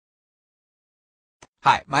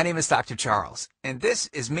Hi, my name is Dr. Charles, and this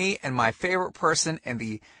is me and my favorite person in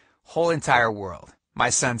the whole entire world, my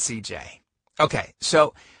son CJ. Okay,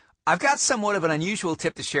 so I've got somewhat of an unusual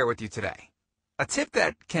tip to share with you today. A tip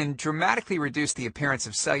that can dramatically reduce the appearance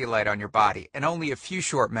of cellulite on your body in only a few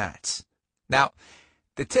short minutes. Now,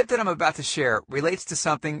 the tip that I'm about to share relates to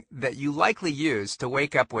something that you likely use to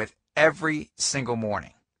wake up with every single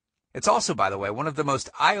morning. It's also, by the way, one of the most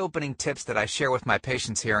eye-opening tips that I share with my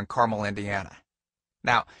patients here in Carmel, Indiana.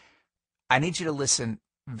 Now, I need you to listen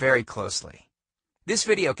very closely. This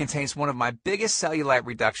video contains one of my biggest cellulite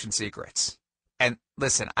reduction secrets. And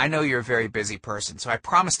listen, I know you're a very busy person, so I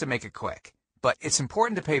promise to make it quick. But it's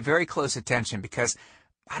important to pay very close attention because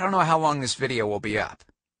I don't know how long this video will be up.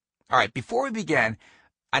 All right, before we begin,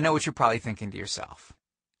 I know what you're probably thinking to yourself.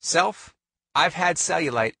 Self, I've had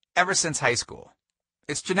cellulite ever since high school.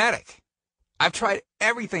 It's genetic. I've tried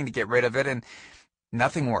everything to get rid of it and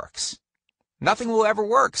nothing works. Nothing will ever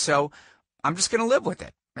work, so I'm just going to live with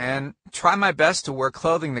it and try my best to wear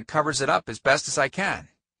clothing that covers it up as best as I can.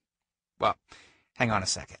 Well, hang on a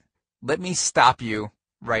second. Let me stop you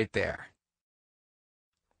right there.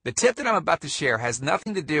 The tip that I'm about to share has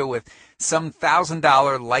nothing to do with some $1,000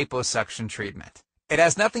 liposuction treatment. It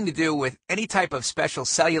has nothing to do with any type of special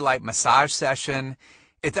cellulite massage session.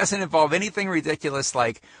 It doesn't involve anything ridiculous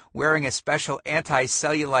like wearing a special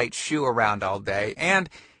anti-cellulite shoe around all day, and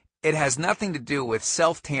it has nothing to do with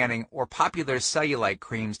self-tanning or popular cellulite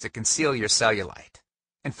creams to conceal your cellulite.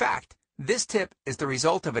 In fact, this tip is the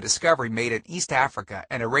result of a discovery made in East Africa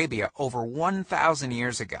and Arabia over 1,000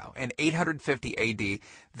 years ago in 850 AD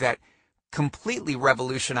that completely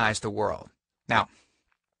revolutionized the world. Now,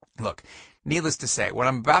 look, needless to say, what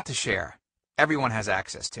I'm about to share, everyone has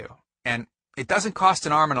access to, and it doesn't cost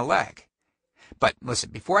an arm and a leg. But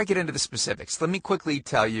listen, before I get into the specifics, let me quickly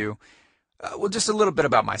tell you just a little bit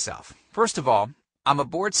about myself. First of all, I'm a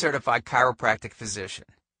board-certified chiropractic physician,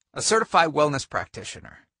 a certified wellness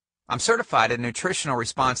practitioner. I'm certified in nutritional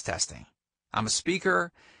response testing. I'm a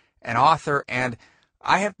speaker, an author, and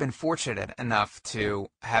I have been fortunate enough to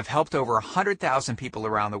have helped over 100,000 people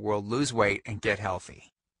around the world lose weight and get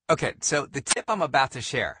healthy. Okay, so the tip I'm about to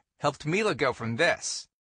share helped Mila go from this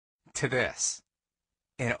to this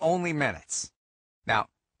in only minutes. Now,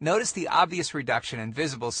 notice the obvious reduction in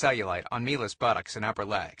visible cellulite on Mila's buttocks and upper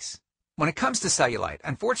legs. When it comes to cellulite,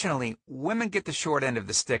 unfortunately, women get the short end of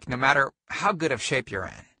the stick no matter how good of shape you're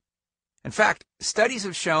in. In fact, studies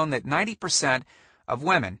have shown that 90% of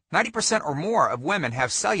women, 90% or more of women have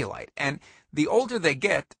cellulite, and the older they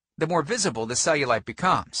get, the more visible the cellulite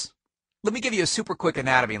becomes. Let me give you a super quick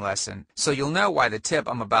anatomy lesson so you'll know why the tip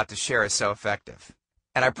I'm about to share is so effective.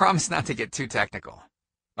 And I promise not to get too technical.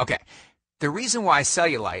 Okay. The reason why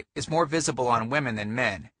cellulite is more visible on women than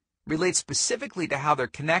men relates specifically to how their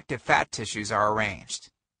connective fat tissues are arranged.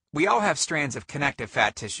 We all have strands of connective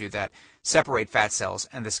fat tissue that separate fat cells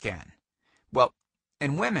and the skin. Well,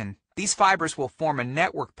 in women, these fibers will form a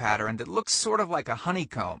network pattern that looks sort of like a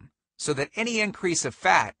honeycomb, so that any increase of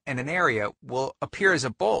fat in an area will appear as a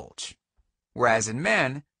bulge. Whereas in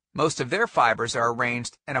men, most of their fibers are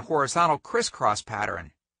arranged in a horizontal crisscross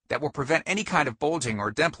pattern that will prevent any kind of bulging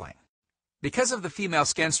or dimpling. Because of the female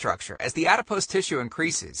skin structure, as the adipose tissue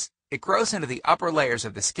increases, it grows into the upper layers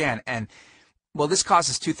of the skin and, well, this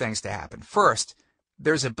causes two things to happen. First,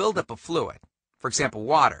 there's a buildup of fluid, for example,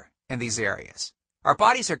 water, in these areas. Our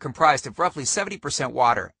bodies are comprised of roughly 70%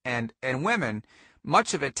 water, and in women,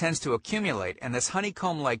 much of it tends to accumulate in this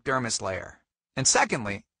honeycomb-like dermis layer. And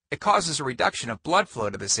secondly, it causes a reduction of blood flow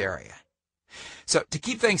to this area. So, to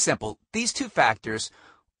keep things simple, these two factors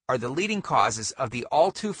are the leading causes of the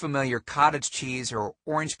all-too-familiar cottage cheese or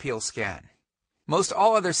orange peel skin. Most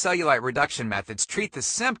all other cellulite reduction methods treat the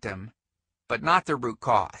symptom, but not the root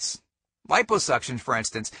cause. Liposuction, for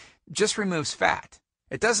instance, just removes fat.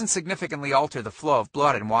 It doesn't significantly alter the flow of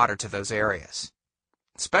blood and water to those areas.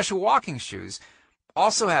 Special walking shoes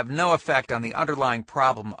also have no effect on the underlying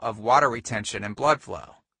problem of water retention and blood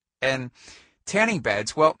flow. And tanning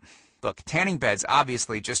beds, well, look, tanning beds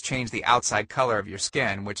obviously just change the outside color of your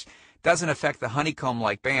skin, which doesn't affect the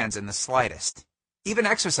honeycomb-like bands in the slightest. Even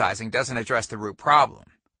exercising doesn't address the root problem.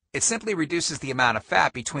 It simply reduces the amount of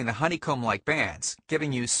fat between the honeycomb-like bands,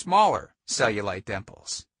 giving you smaller cellulite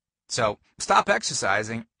dimples. So stop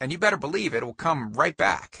exercising, and you better believe it will come right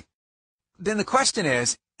back. Then the question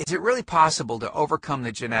is it really possible to overcome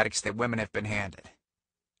the genetics that women have been handed?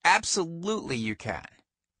 Absolutely you can.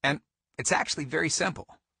 And it's actually very simple.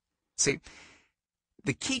 See,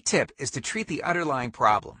 the key tip is to treat the underlying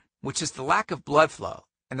problem, which is the lack of blood flow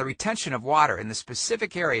and the retention of water in the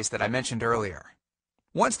specific areas that I mentioned earlier.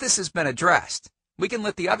 Once this has been addressed, we can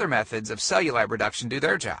let the other methods of cellulite reduction do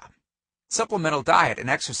their job. Supplemental diet and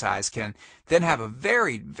exercise can then have a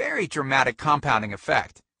very, very dramatic compounding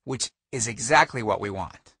effect, which is exactly what we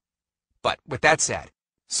want. But with that said,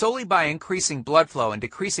 solely by increasing blood flow and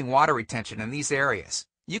decreasing water retention in these areas,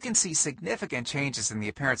 you can see significant changes in the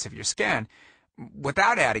appearance of your skin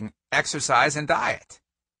without adding exercise and diet.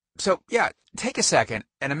 So yeah, take a second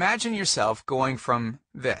and imagine yourself going from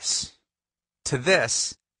this to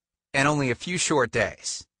this in only a few short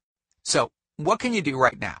days. So what can you do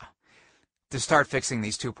right now to start fixing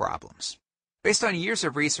these two problems? Based on years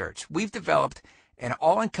of research, we've developed an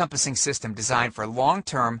all-encompassing system designed for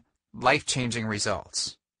long-term, life-changing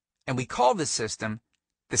results. And we call this system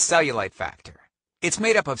the Cellulite Factor. It's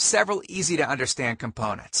made up of several easy-to-understand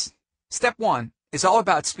components. Step 1 is all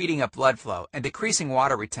about speeding up blood flow and decreasing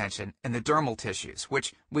water retention in the dermal tissues,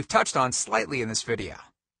 which we've touched on slightly in this video.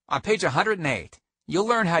 On page 108, you'll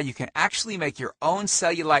learn how you can actually make your own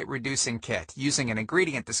cellulite reducing kit using an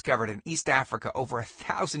ingredient discovered in East Africa over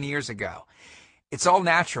 1,000 years ago. It's all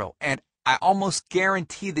natural, and I almost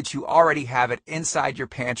guarantee that you already have it inside your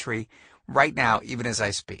pantry right now, even as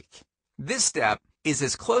I speak. This step is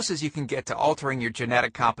as close as you can get to altering your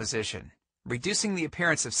genetic composition, reducing the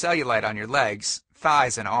appearance of cellulite on your legs,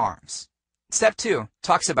 thighs, and arms. Step 2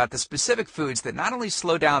 talks about the specific foods that not only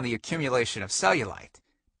slow down the accumulation of cellulite,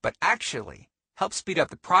 but actually help speed up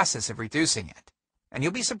the process of reducing it. And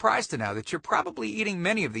you'll be surprised to know that you're probably eating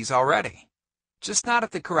many of these already, just not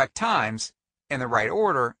at the correct times, in the right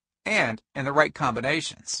order, and in the right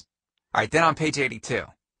combinations. All right, then on page 82,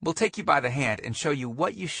 we'll take you by the hand and show you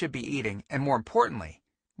what you should be eating, and more importantly,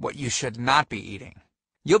 what you should not be eating.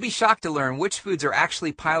 You'll be shocked to learn which foods are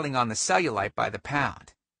actually piling on the cellulite by the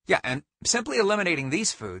pound. Yeah, and simply eliminating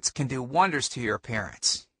these foods can do wonders to your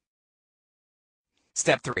appearance.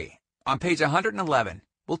 Step 3. On page 111,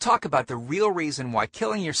 we'll talk about the real reason why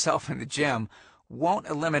killing yourself in the gym won't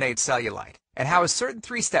eliminate cellulite, and how a certain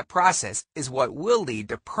 3-step process is what will lead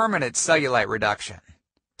to permanent cellulite reduction.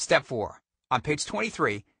 Step 4. On page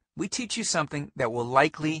 23, we teach you something that will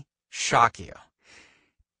likely shock you.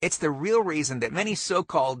 It's the real reason that many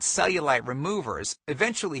so-called cellulite removers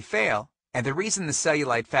eventually fail, and the reason the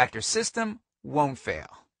Cellulite Factor system won't fail.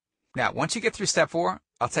 Now, once you get through step 4,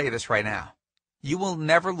 I'll tell you this right now. You will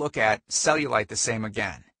never look at cellulite the same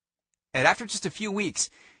again. And after just a few weeks,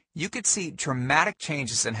 you could see dramatic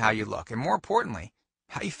changes in how you look, and more importantly,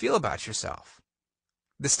 how you feel about yourself.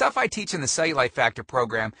 The stuff I teach in the Cellulite Factor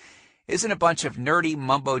program isn't a bunch of nerdy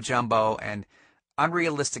mumbo-jumbo and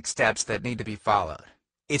unrealistic steps that need to be followed.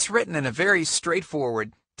 It's written in a very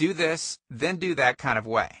straightforward, do this, then do that kind of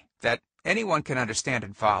way that anyone can understand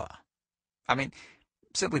and follow. I mean,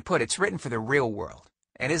 simply put, it's written for the real world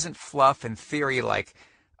and isn't fluff and theory like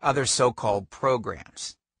other so-called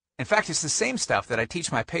programs. In fact, it's the same stuff that I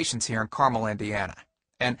teach my patients here in Carmel, Indiana.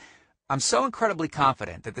 And I'm so incredibly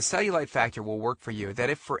confident that the Cellulite Factor will work for you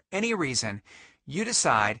that if for any reason you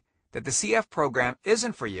decide that the CF program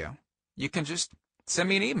isn't for you, you can just send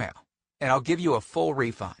me an email and I'll give you a full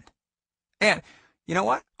refund. And you know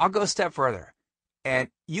what? I'll go a step further. And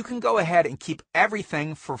you can go ahead and keep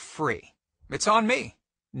everything for free. It's on me.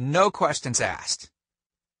 No questions asked.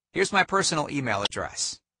 Here's my personal email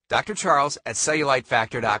address,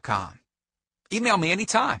 drcharles@cellulitefactor.com. Email me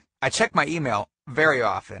anytime. I check my email very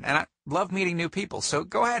often, and I love meeting new people, so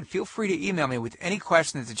go ahead. Feel free to email me with any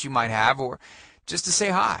questions that you might have or just to say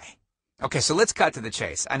hi. Okay, so let's cut to the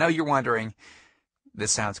chase. I know you're wondering,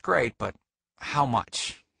 this sounds great, but how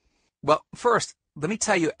much? Well, first, let me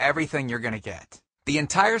tell you everything you're going to get. The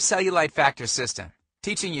entire Cellulite Factor system,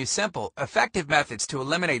 teaching you simple, effective methods to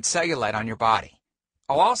eliminate cellulite on your body.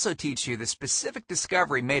 I'll also teach you the specific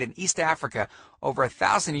discovery made in East Africa over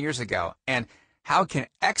 1,000 years ago and how it can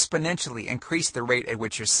exponentially increase the rate at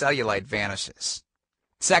which your cellulite vanishes.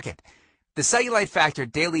 Second, the Cellulite Factor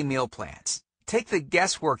daily meal plans. Take the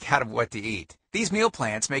guesswork out of what to eat. These meal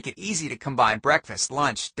plans make it easy to combine breakfast,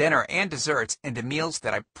 lunch, dinner, and desserts into meals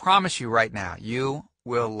that I promise you right now you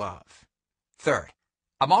will love. Third,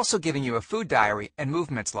 I'm also giving you a food diary and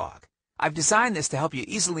movements log. I've designed this to help you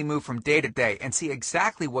easily move from day to day and see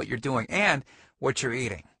exactly what you're doing and what you're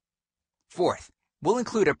eating. Fourth, we'll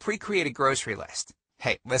include a pre-created grocery list.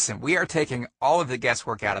 Hey, listen, we are taking all of the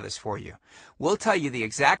guesswork out of this for you. We'll tell you the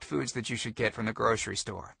exact foods that you should get from the grocery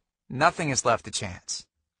store. Nothing is left to chance.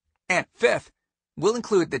 And fifth, we'll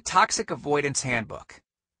include the Toxic Avoidance Handbook.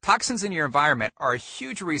 Toxins in your environment are a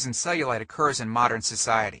huge reason cellulite occurs in modern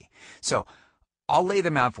society. So I'll lay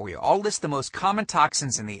them out for you. I'll list the most common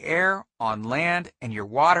toxins in the air, on land, in your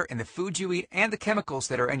water, in the food you eat, and the chemicals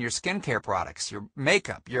that are in your skincare products, your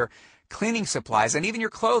makeup, your cleaning supplies, and even your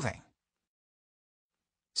clothing.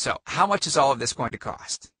 So how much is all of this going to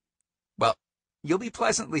cost? Well, you'll be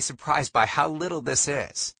pleasantly surprised by how little this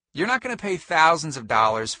is. You're not going to pay thousands of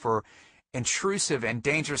dollars for intrusive and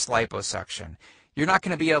dangerous liposuction. You're not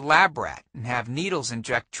going to be a lab rat and have needles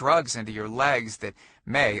inject drugs into your legs that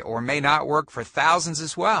may or may not work for thousands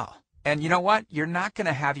as well. And you know what? You're not going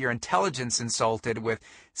to have your intelligence insulted with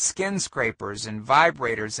skin scrapers and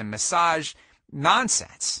vibrators and massage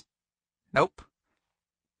nonsense. Nope,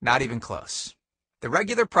 not even close. The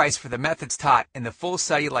regular price for the methods taught in the full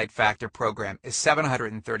Cellulite Factor program is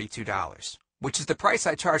 $732, which is the price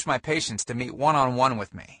I charge my patients to meet one-on-one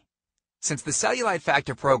with me. Since the Cellulite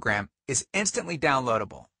Factor program is instantly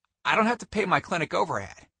downloadable, I don't have to pay my clinic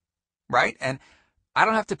overhead, right? And I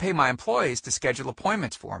don't have to pay my employees to schedule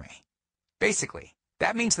appointments for me. Basically,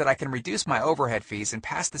 that means that I can reduce my overhead fees and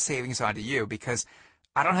pass the savings on to you because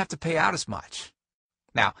I don't have to pay out as much.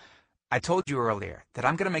 Now, I told you earlier that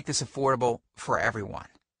I'm going to make this affordable for everyone.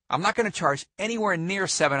 I'm not going to charge anywhere near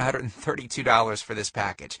 $732 for this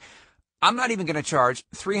package. I'm not even going to charge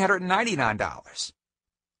 $399.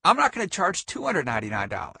 I'm not going to charge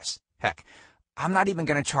 $299. Heck, I'm not even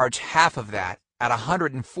going to charge half of that at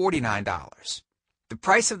 $149. The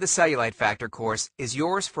price of the Cellulite Factor course is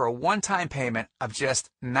yours for a one-time payment of just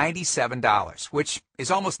 $97, which is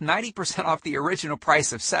almost 90% off the original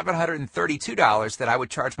price of $732 that I would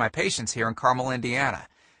charge my patients here in Carmel, Indiana.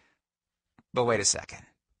 But wait a second.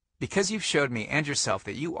 Because you've showed me and yourself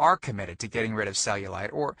that you are committed to getting rid of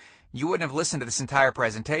cellulite, or you wouldn't have listened to this entire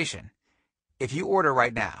presentation, if you order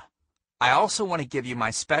right now, I also want to give you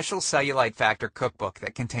my special Cellulite Factor cookbook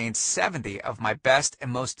that contains 70 of my best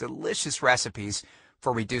and most delicious recipes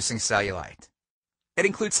for reducing cellulite. It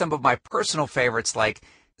includes some of my personal favorites like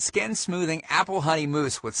skin smoothing apple honey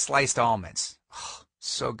mousse with sliced almonds. Oh,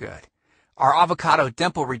 so good. Our avocado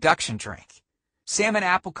dimple reduction drink. Salmon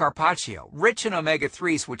apple carpaccio, rich in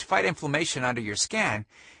omega-3s which fight inflammation under your skin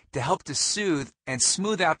to help to soothe and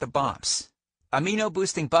smooth out the bumps.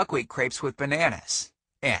 Amino-boosting buckwheat crepes with bananas.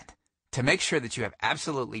 And to make sure that you have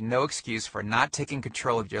absolutely no excuse for not taking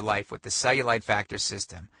control of your life with the Cellulite Factor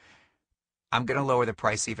system, I'm going to lower the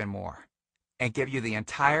price even more and give you the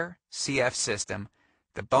entire CF system,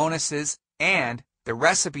 the bonuses, and the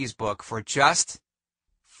recipes book for just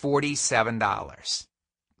 $47.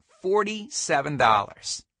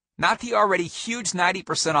 $47. Not the already huge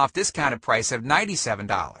 90% off discounted price of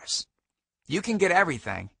 $97. You can get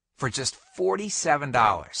everything for just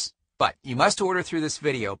 $47. But you must order through this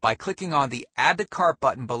video by clicking on the Add to Cart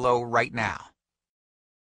button below right now.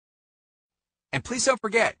 And please don't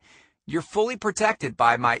forget, you're fully protected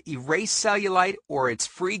by my Erase Cellulite or its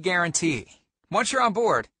free guarantee. Once you're on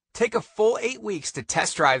board, take a full 8 weeks to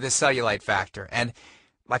test drive the Cellulite Factor. And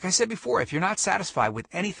like I said before, if you're not satisfied with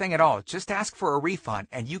anything at all, just ask for a refund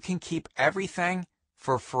and you can keep everything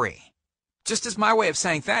for free. Just as my way of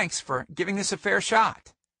saying thanks for giving this a fair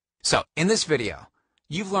shot. So, in this video,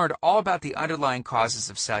 you've learned all about the underlying causes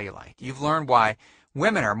of cellulite. You've learned why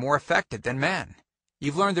women are more affected than men.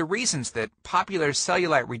 You've learned the reasons that popular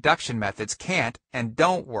cellulite reduction methods can't and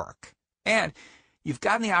don't work. And you've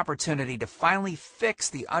gotten the opportunity to finally fix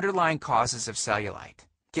the underlying causes of cellulite,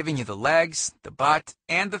 giving you the legs, the butt,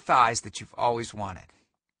 and the thighs that you've always wanted.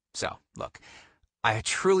 So, look, I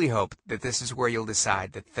truly hope that this is where you'll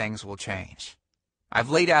decide that things will change. I've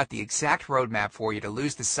laid out the exact roadmap for you to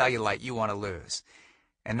lose the cellulite you want to lose.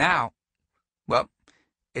 And now, well,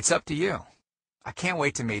 it's up to you. I can't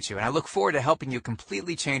wait to meet you, and I look forward to helping you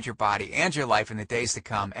completely change your body and your life in the days to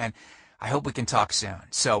come, and I hope we can talk soon.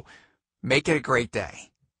 So, make it a great day.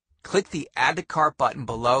 Click the Add to Cart button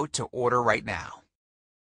below to order right now.